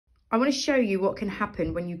I want to show you what can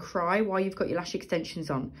happen when you cry while you've got your lash extensions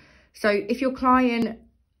on. So if your client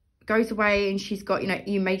goes away and she's got,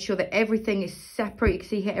 you made sure that everything is separate. You can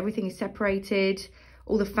see here, everything is separated.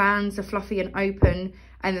 All the fans are fluffy and open.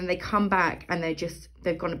 And then they come back and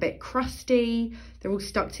they've gone a bit crusty. They're all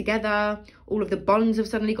stuck together. All of the bonds have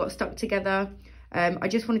suddenly got stuck together. I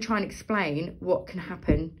just want to try and explain what can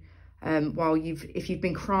happen if you've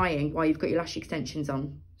been crying while you've got your lash extensions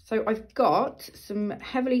on. So I've got some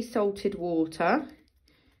heavily salted water,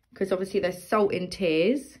 because obviously there's salt in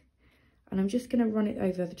tears, and I'm just going to run it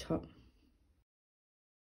over the top.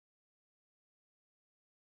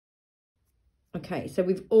 Okay, so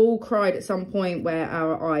we've all cried at some point where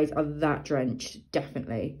our eyes are that drenched,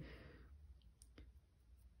 definitely.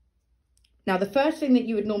 Now, the first thing that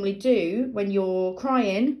you would normally do when you're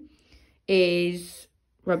crying is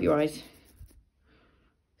rub your eyes.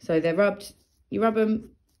 So they're rubbed, you rub them.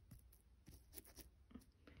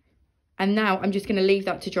 And now I'm just going to leave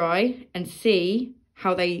that to dry and see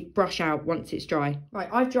how they brush out once it's dry. Right,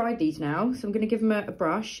 I've dried these now, so I'm going to give them a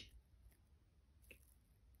brush.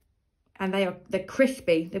 And they're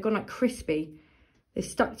crispy. They've gone like crispy. They're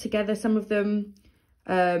stuck together, some of them.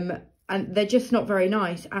 And they're just not very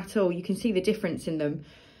nice at all. You can see the difference in them.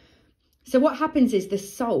 So what happens is the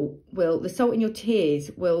salt in your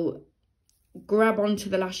tears will grab onto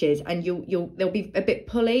the lashes, and they'll be a bit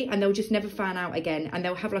pulley, and they'll just never fan out again, and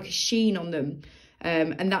they'll have like a sheen on them.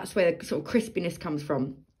 And that's where the sort of crispiness comes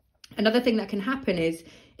from. Another thing that can happen is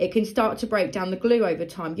it can start to break down the glue over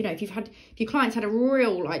time. If your client's had a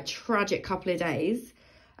real like tragic couple of days,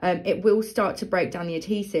 it will start to break down the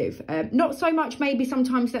adhesive. Not so much maybe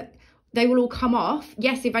sometimes that they will all come off.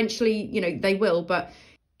 Yes, eventually, they will, but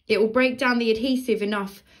it will break down the adhesive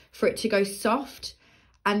enough for it to go soft.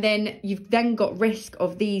 And then you've then got risk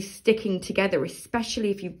of these sticking together,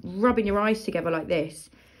 especially if you're rubbing your eyes together like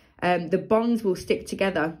this. The bonds will stick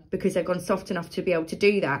together because they've gone soft enough to be able to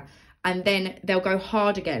do that. And then they'll go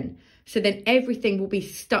hard again. So then everything will be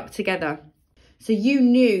stuck together. So you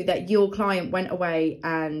knew that your client went away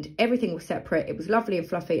and everything was separate. It was lovely and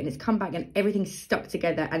fluffy, and it's come back and everything's stuck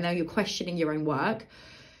together. And now you're questioning your own work.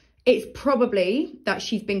 It's probably that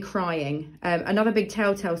she's been crying. Another big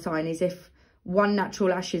telltale sign is if one natural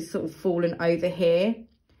lash is sort of fallen over here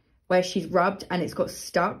where she's rubbed and it's got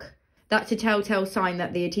stuck. That's a telltale sign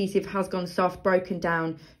that the adhesive has gone soft, broken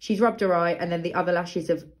down. She's rubbed her eye, and then the other lashes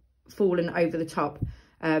have fallen over the top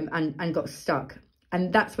and got stuck.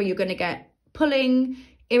 And that's where you're going to get pulling,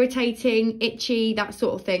 irritating, itchy, that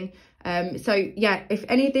sort of thing. So yeah, if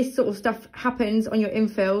any of this sort of stuff happens on your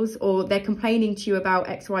infills, or they're complaining to you about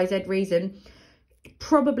XYZ reason,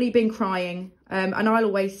 probably been crying. And I'll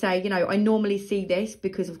always say, I normally see this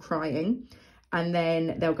because of crying. And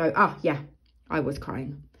then they'll go, yeah, I was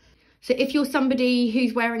crying. So if you're somebody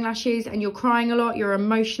who's wearing lashes and you're crying a lot, you're an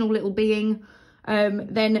emotional little being,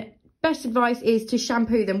 then best advice is to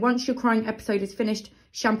shampoo them. Once your crying episode is finished,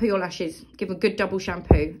 shampoo your lashes. Give them a good double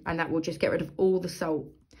shampoo, and that will just get rid of all the salt.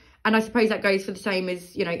 And I suppose that goes for the same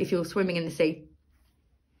as, if you're swimming in the sea.